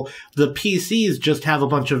though, the PCs just have a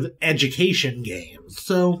bunch of education games.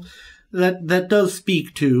 So that does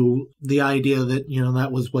speak to the idea that,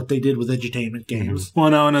 that was what they did with edutainment games. Well,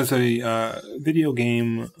 now, and as a video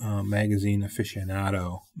game magazine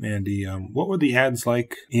aficionado, Mandy, what were the ads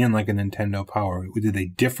like in a Nintendo Power? Did they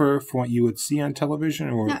differ from what you would see on television?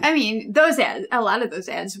 Or no, those ads, a lot of those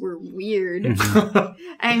ads were weird. There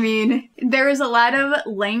was a lot of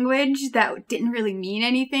language that didn't really mean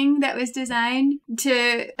anything that was designed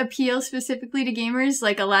to appeal specifically to gamers.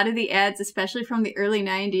 A lot of the ads, especially from the early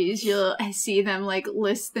 90s, you'll still see them like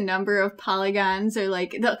list the number of polygons, or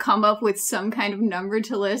like they'll come up with some kind of number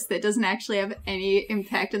to list that doesn't actually have any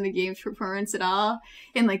impact on the game's performance at all.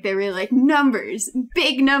 And like they were like, numbers,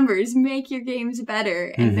 big numbers, make your games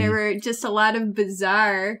better. And there were just a lot of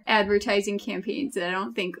bizarre advertising campaigns that I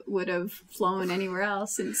don't think would have flown anywhere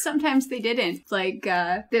else. And sometimes they didn't. Like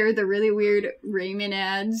there were the really weird Raymond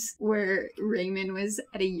ads where Raymond was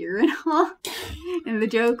at a urinal. And the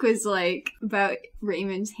joke was like about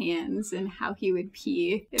Raymond's hands and how he would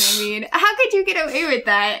pee. And I mean, how could you get away with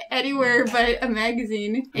that anywhere but a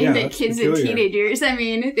magazine aimed at kids and teenagers? I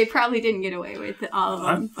mean, they probably didn't get away with all of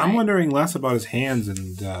them. I'm wondering less about his hands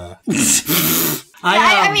and...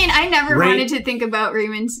 I mean, I never wanted to think about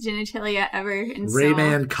Raymond's genitalia ever. And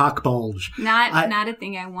Rayman cock bulge. Not a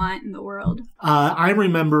thing I want in the world. I'm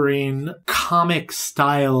remembering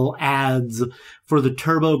comic-style ads for the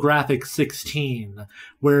TurboGrafx 16,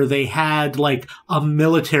 where they had, like, a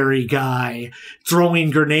military guy throwing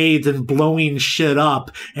grenades and blowing shit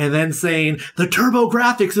up, and then saying, the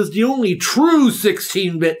TurboGrafx is the only true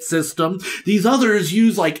 16-bit system. These others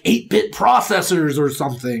use, like, 8-bit processors or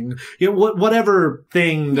something. You know, whatever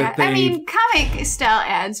thing that they... I mean, comic-style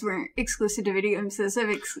ads weren't exclusive to video games,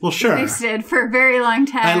 so well, sure. existed for a very long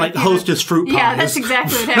time. I like Hostess fruit pies. Yeah, that's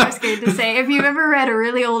exactly what I was going to say. If you've ever read a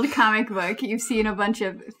really old comic book, you've seen a bunch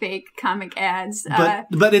of fake comic ads.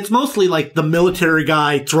 But it's mostly like the military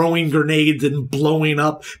guy throwing grenades and blowing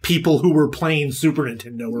up people who were playing Super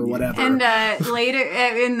Nintendo or whatever. And later,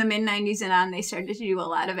 in the mid-90s and on, they started to do a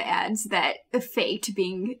lot of ads that faked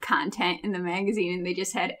being content in the magazine, and they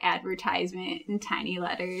just had advertisement in tiny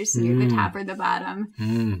letters near the top or the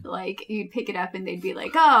bottom. Like, you'd pick it up and they'd be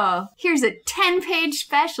like, oh, here's a 10-page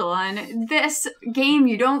special on this game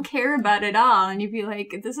you don't care about at all. And you'd be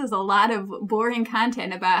like, this is a lot of boring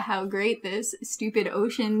content about how great this stupid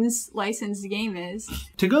Ocean's licensed game is.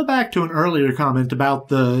 To go back to an earlier comment about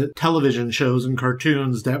the television shows and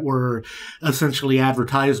cartoons that were essentially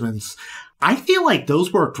advertisements, I feel like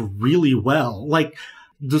those worked really well. Like,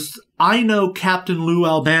 I know Captain Lou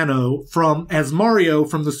Albano as Mario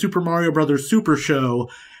from the Super Mario Brothers Super Show,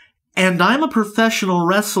 and I'm a professional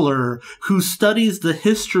wrestler who studies the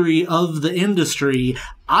history of the industry.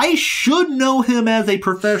 I should know him as a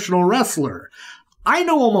professional wrestler. I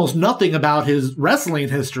know almost nothing about his wrestling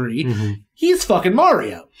history. He's fucking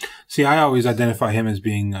Mario. See, I always identify him as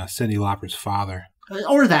being Cyndi Lauper's father.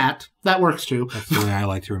 Or that. That works too. That's the way I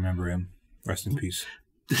like to remember him. Rest in peace.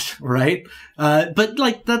 Right? But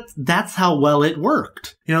like that's how well it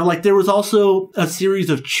worked. You know, like there was also a series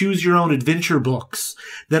of choose your own adventure books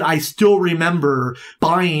that I still remember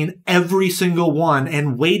buying every single one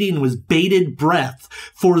and waiting with bated breath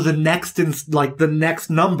for the next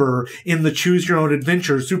number in the choose your own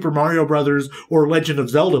adventure Super Mario Brothers or Legend of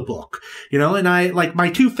Zelda book. You know, and I like my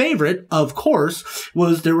two favorite, of course,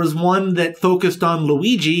 there was one that focused on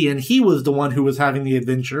Luigi and he was the one who was having the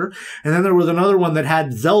adventure. And then there was another one that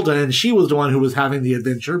had Zelda and she was the one who was having the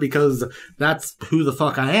adventure because that's who the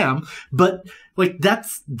fuck I am. But like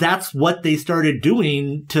that's what they started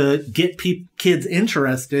doing to get kids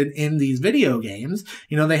interested in these video games.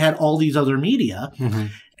 You know, they had all these other media.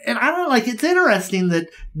 And I don't know, like, it's interesting that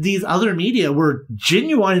these other media were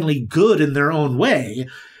genuinely good in their own way.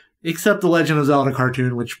 Except the Legend of Zelda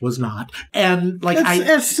cartoon, which was not. And like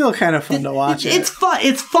it's still kind of fun to watch. It's fun.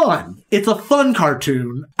 It's fun. It's a fun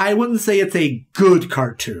cartoon. I wouldn't say it's a good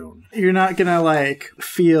cartoon. You're not gonna like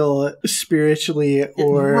feel spiritually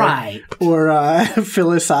or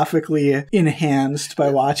philosophically enhanced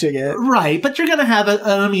by watching it, right? But you're gonna have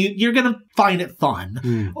you're gonna find it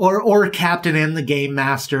fun, or Captain and the Game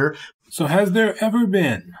Master. So, has there ever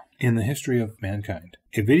been in the history of mankind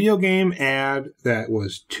a video game ad that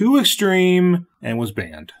was too extreme and was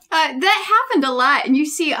banned? That happened a lot, and you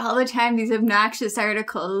see all the time these obnoxious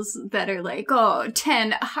articles that are like,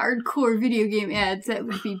 10 hardcore video game ads that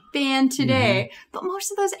would be banned today. But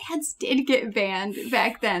most of those ads did get banned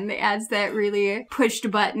back then, the ads that really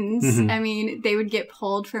pushed buttons. I mean, they would get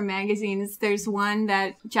pulled from magazines. There's one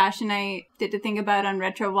that Josh and I did a thing about on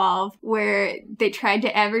RetroVolve where they tried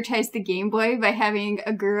to advertise the Game Boy by having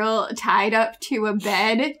a girl tied up to a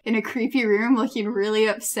bed in a creepy room looking really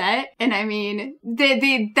upset. And I mean,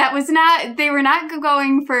 they were not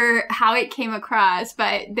going for how it came across,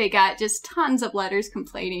 but they got just tons of letters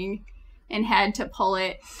complaining and had to pull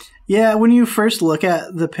it. Yeah, when you first look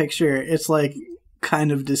at the picture, it's like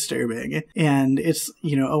kind of disturbing. And it's,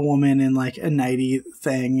 you know, a woman in like a nightie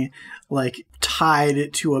thing, like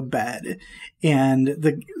tied to a bed, and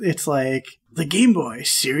it's like, the Game Boy,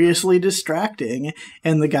 seriously distracting,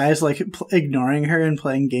 and the guy's like ignoring her and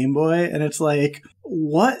playing Game Boy, and it's like,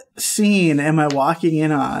 what scene am I walking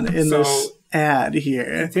in on in this ad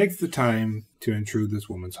here? He takes the time to intrude this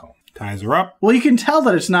woman's home, ties her up. Well, you can tell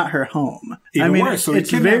that it's not her home. Even worse, so it's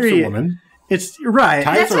he kidnaps the woman. It's right.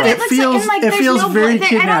 That's what it looks like. And, like, it feels very I don't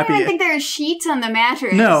even kidnappy. think there are sheets on the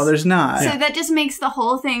mattress. No, there's not. So that just makes the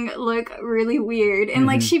whole thing look really weird. And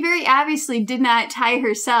like, she very obviously did not tie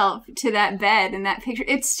herself to that bed in that picture.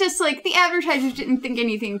 It's just like the advertisers didn't think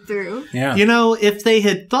anything through. Yeah. You know, if they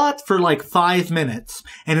had thought for like 5 minutes,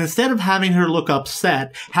 and instead of having her look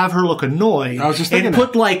upset, have her look annoyed, I was just thinking and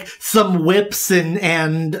put like some whips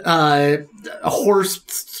and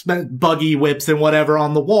horse buggy whips and whatever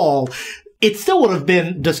on the wall, it still would have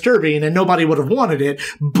been disturbing and nobody would have wanted it,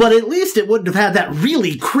 but at least it wouldn't have had that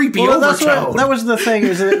really creepy overtone. That was the thing,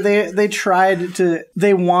 is that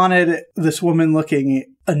they wanted this woman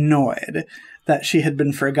looking annoyed that she had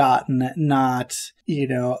been forgotten, not,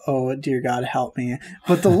 oh dear God, help me.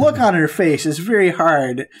 But the look on her face is very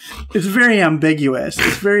hard. It's very ambiguous.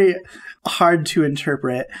 It's very hard to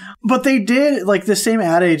interpret. But they did, like, the same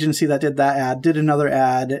ad agency that did that ad did another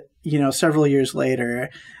ad, several years later,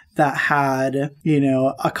 that had,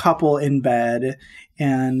 a couple in bed,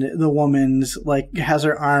 and the woman's like has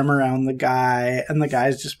her arm around the guy, and the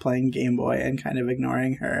guy's just playing Game Boy and kind of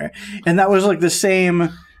ignoring her. And that was like the same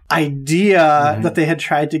idea that they had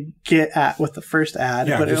tried to get at with the first ad,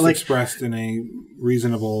 Yeah, but just it like expressed in a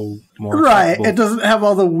reasonable, more right. acceptable- It doesn't have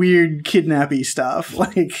all the weird kidnappy stuff.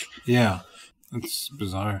 Like, Yeah, it's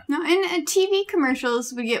bizarre. No, and TV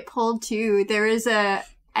commercials would get pulled too. There is a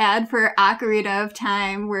ad for Ocarina of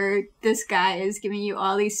Time where this guy is giving you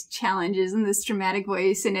all these challenges in this dramatic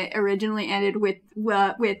voice, and it originally ended with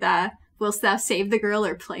 "Willst thou save the girl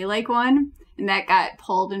or play like one?" And that got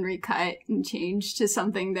pulled and recut and changed to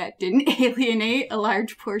something that didn't alienate a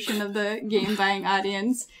large portion of the game buying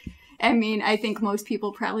audience. I mean, I think most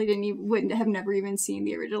people probably wouldn't have never even seen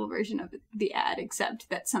the original version of the ad, except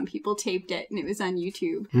that some people taped it and it was on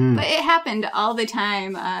YouTube. But it happened all the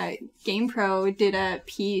time. GamePro did a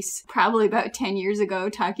piece probably about 10 years ago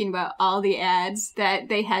talking about all the ads that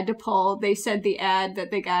they had to pull. They said the ad that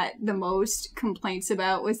they got the most complaints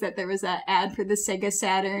about was that there was an ad for the Sega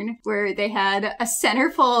Saturn where they had a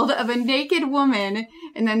centerfold of a naked woman,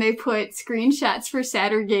 and then they put screenshots for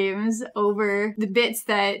Saturn games over the bits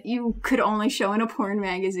that you could only show in a porn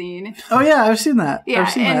magazine. oh yeah, I've seen that. Yeah,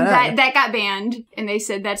 I've seen and that. that got banned, and they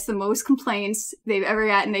said that's the most complaints they've ever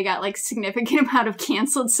gotten. They got like significant amount of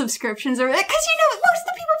canceled subscriptions over that, because most of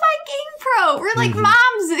the people buy GamePro. We're like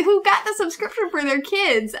moms who got the subscription for their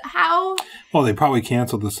kids. How? Well, they probably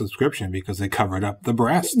canceled the subscription because they covered up the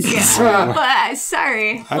breasts. Yeah, but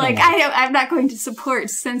sorry, I'm not going to support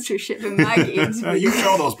censorship in my games. You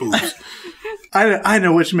show those boobs. I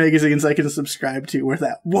know which magazines I can subscribe to where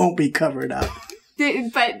that won't be covered up.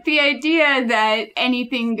 But the idea that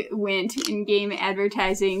anything went in game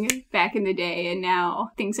advertising back in the day and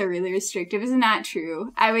now things are really restrictive is not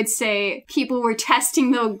true. I would say people were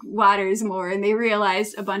testing the waters more, and they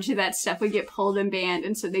realized a bunch of that stuff would get pulled and banned,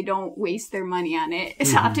 and so they don't waste their money on it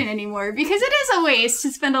as often anymore, because it is a waste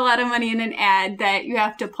to spend a lot of money in an ad that you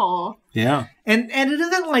have to pull. Yeah. And it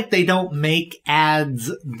isn't like they don't make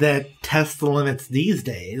ads that test the limits these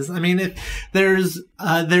days. I mean, if there's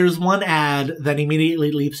one ad that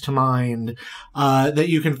immediately leaps to mind that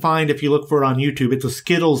you can find if you look for it on YouTube. It's a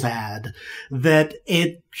Skittles ad that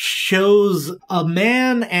it shows a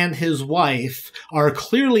man and his wife are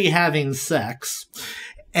clearly having sex,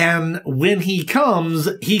 and when he comes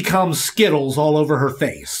Skittles all over her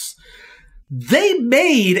face. They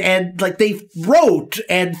made and they wrote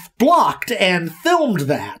and blocked and filmed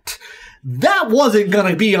that. That wasn't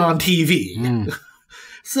gonna be on TV.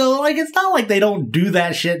 So it's not like they don't do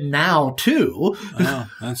that shit now too. Oh,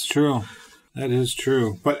 that's true. That is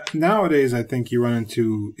true. But nowadays, I think you run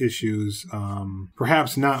into issues,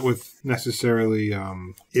 perhaps not with necessarily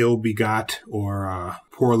ill-begot or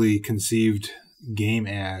poorly conceived game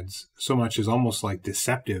ads, so much as almost like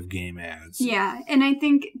deceptive game ads. Yeah, and I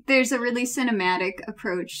think there's a really cinematic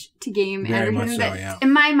approach to game Very advertising much so, that, yeah.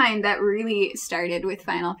 in my mind, that really started with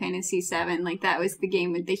Final Fantasy VII. Like, that was the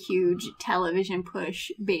game with the huge television push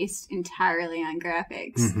based entirely on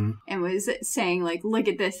graphics, and was saying, like, look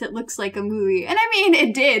at this, it looks like a movie. And I mean,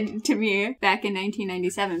 it did to me back in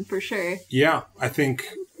 1997, for sure. Yeah, I think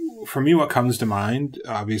for me what comes to mind,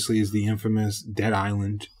 obviously, is the infamous Dead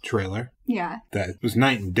Island trailer. Yeah. That was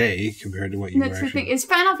night and day compared to what you were That's the actually... thing, is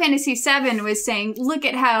Final Fantasy VII was saying, look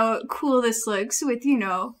at how cool this looks with,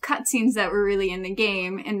 cutscenes that were really in the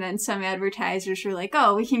game, and then some advertisers were like,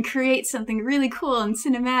 oh, we can create something really cool and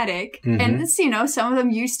cinematic. And this, some of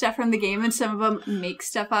them use stuff from the game and some of them make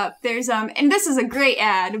stuff up. There's, and this is a great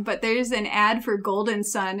ad, but there's an ad for Golden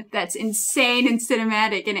Sun that's insane and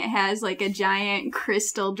cinematic, and it has like a giant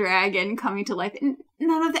crystal dragon coming to life. And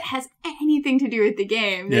none of that has anything to do with the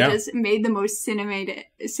game. They just made the most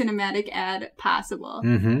cinematic ad possible.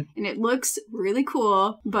 And it looks really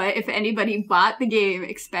cool, but if anybody bought the game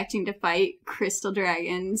expecting to fight crystal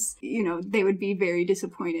dragons, they would be very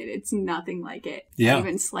disappointed. It's nothing like it,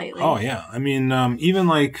 even slightly. Oh, yeah. I mean, even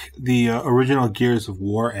like the original Gears of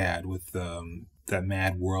War ad with that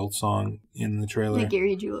Mad World song in the trailer. The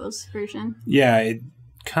Gary Jules version. Yeah, it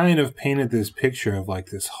kind of painted this picture of like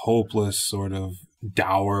this hopeless sort of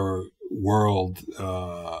dour world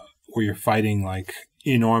where you're fighting like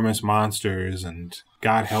enormous monsters and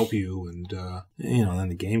God help you, and then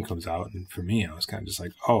the game comes out, and for me I was kind of just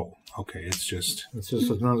like, oh, okay, it's just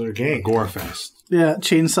another game, a gore fest. Yeah,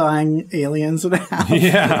 chainsawing aliens in half.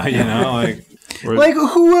 Yeah, like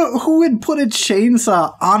who would put a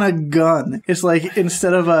chainsaw on a gun? It's like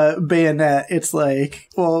instead of a bayonet, it's like,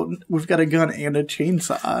 well, we've got a gun and a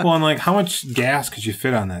chainsaw. Well, and like how much gas could you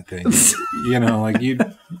fit on that thing?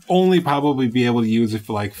 You'd only probably be able to use it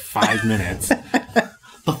for like 5 minutes.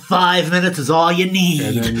 But 5 minutes is all you need.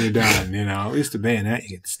 And then you're done, At least a bayonet,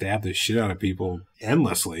 you can stab the shit out of people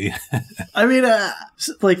endlessly. I mean,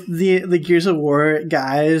 like the Gears of War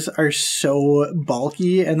guys are so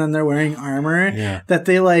bulky, and then they're wearing armor that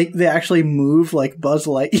they actually move like Buzz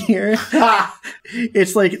Lightyear.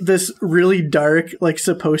 It's like this really dark, like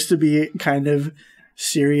supposed to be kind of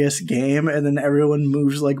serious game, and then everyone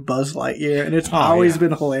moves like Buzz Lightyear, and it's always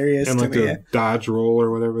been hilarious and to like me. the dodge roll or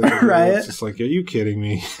whatever. Right? It's just like, are you kidding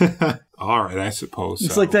me? All right, I suppose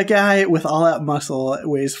It's so. like that guy with all that muscle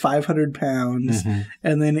weighs 500 pounds,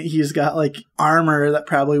 and then he's got like armor that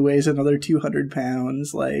probably weighs another 200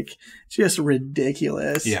 pounds. Like, just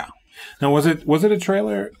ridiculous. Yeah. Now, was it a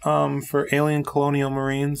trailer for Alien Colonial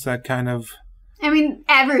Marines? That kind of... I mean,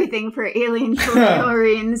 everything for Alien Colonial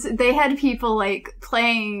Marines. They had people like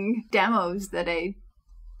playing demos that I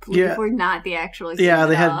believe were not the actual game. Yeah,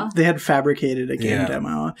 they had fabricated a game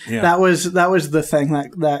demo. Yeah. That was the thing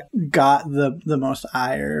that got the most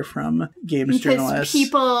ire from games journalists.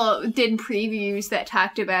 People did previews that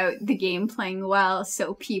talked about the game playing well,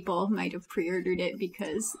 so people might have pre-ordered it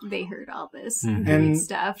because they heard all this great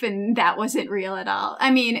stuff, and that wasn't real at all. I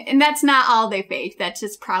mean, and that's not all they faked. That's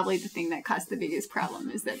just probably the thing that caused the biggest problem,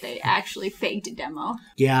 is that they actually faked a demo.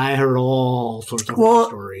 Yeah, I heard all sorts of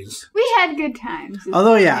stories. We had good times.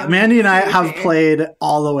 Although, Mandy and I have played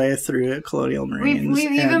all the way through Colonial Marines.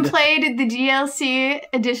 We've even played the DLC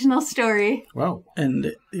additional story. Wow.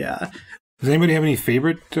 And, yeah. Does anybody have any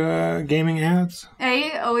favorite gaming ads?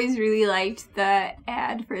 I always really liked the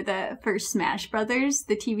ad for the first Smash Brothers,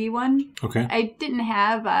 the TV one. Okay. I didn't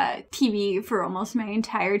have a TV for almost my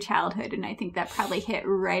entire childhood, and I think that probably hit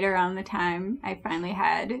right around the time I finally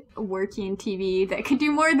had a working TV that could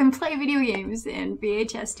do more than play video games and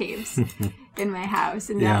VHS tapes in my house.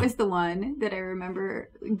 And that was the one that I remember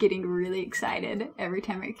getting really excited every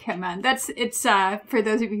time it came on. It's for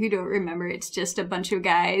those of you who don't remember, it's just a bunch of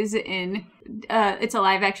guys in... it's a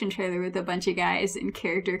live action trailer with a bunch of guys in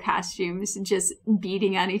character costumes just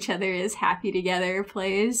beating on each other as Happy Together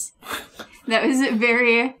plays. That was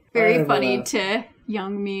very, very funny to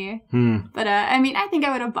young me. But I mean, I think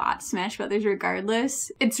I would have bought Smash Brothers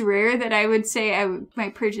regardless. It's rare that I would say my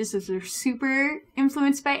purchases are super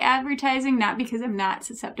influenced by advertising, not because I'm not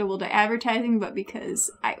susceptible to advertising, but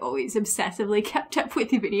because I always obsessively kept up with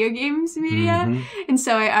the video games media. And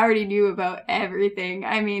so I already knew about everything.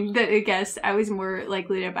 I mean, I guess I was more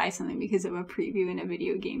likely to buy something because of a preview in a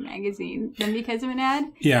video game magazine than because of an ad.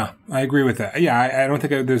 Yeah, I agree with that. Yeah, I don't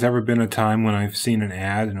think there's ever been a time when I've seen an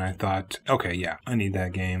ad and I thought, okay, yeah, I need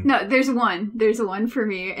that game. No, there's one. There's one for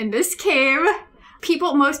me. And this came...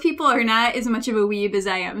 Most people are not as much of a weeb as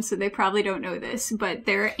I am, so they probably don't know this, but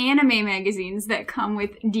there are anime magazines that come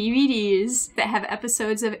with DVDs that have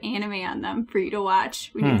episodes of anime on them for you to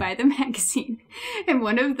watch when you buy the magazine. And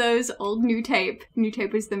one of those old New Type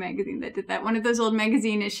was the magazine that did that, one of those old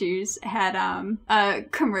magazine issues had a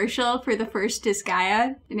commercial for the first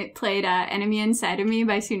Disgaea, and it played Enemy Inside of Me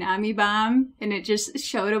by Tsunami Bomb, and it just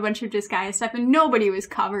showed a bunch of Disgaea stuff, and nobody was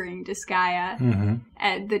covering Disgaea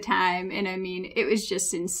at the time, and I mean, it was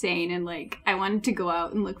just insane, and like, I wanted to go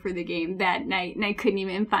out and look for the game that night, and I couldn't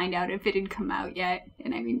even find out if it had come out yet,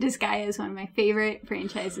 and I mean, Disgaea is one of my favorite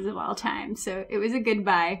franchises of all time, so it was a good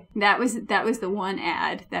buy. That was the one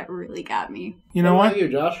ad that really got me. You know what? What about you,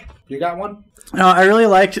 Josh? You got one? No, I really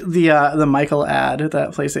liked the Michael ad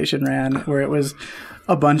that PlayStation ran, where it was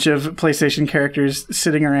a bunch of PlayStation characters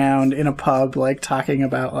sitting around in a pub, like talking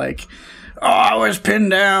about like, oh, I was pinned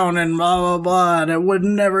down and blah blah blah, and it would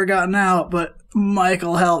never gotten out, but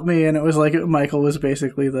Michael helped me, and it was like Michael was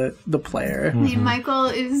basically the player. I mean, Michael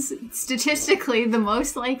is statistically the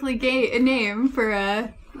most likely name for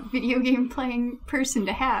a video game playing person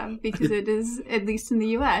to have, because it is, at least in the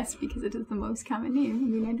US, because it is the most common name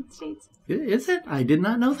in the United States. Is it? I did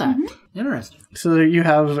not know that. Interesting. So you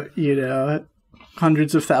have, you know,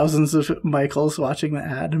 hundreds of thousands of Michaels watching the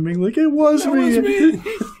ad and being like, it was me.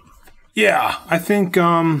 Yeah, I think,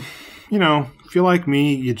 you know, if you're like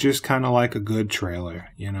me, you just kind of like a good trailer,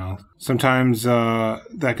 you know. Sometimes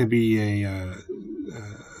that could be a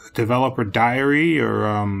developer diary or,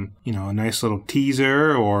 you know, a nice little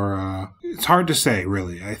teaser, or it's hard to say,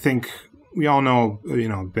 really. I think we all know, you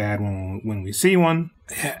know, bad when we see one.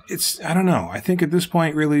 Yeah, I don't know. I think at this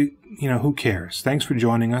point, really, you know, who cares? Thanks for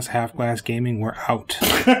joining us, Half Glass Gaming. We're out.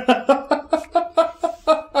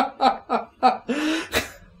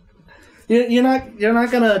 You're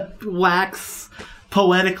not gonna wax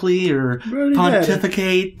poetically or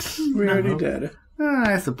pontificate. We already did.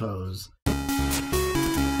 I suppose.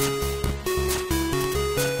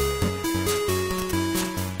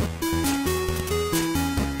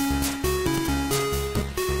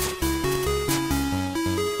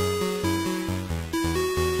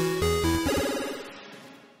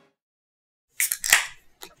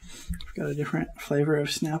 Got a different flavor of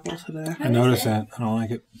Snapple today. I noticed that. I don't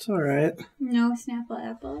like it. It's all right. No Snapple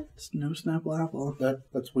apple. It's no Snapple apple.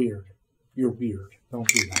 That's weird. You're weird. Don't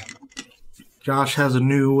do that. Josh has a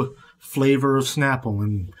new flavor of Snapple,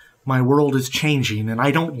 and my world is changing, and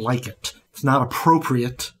I don't like it. It's not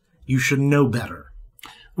appropriate. You should know better.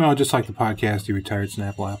 Well, just like the podcast, you retired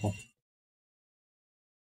Snapple Apple.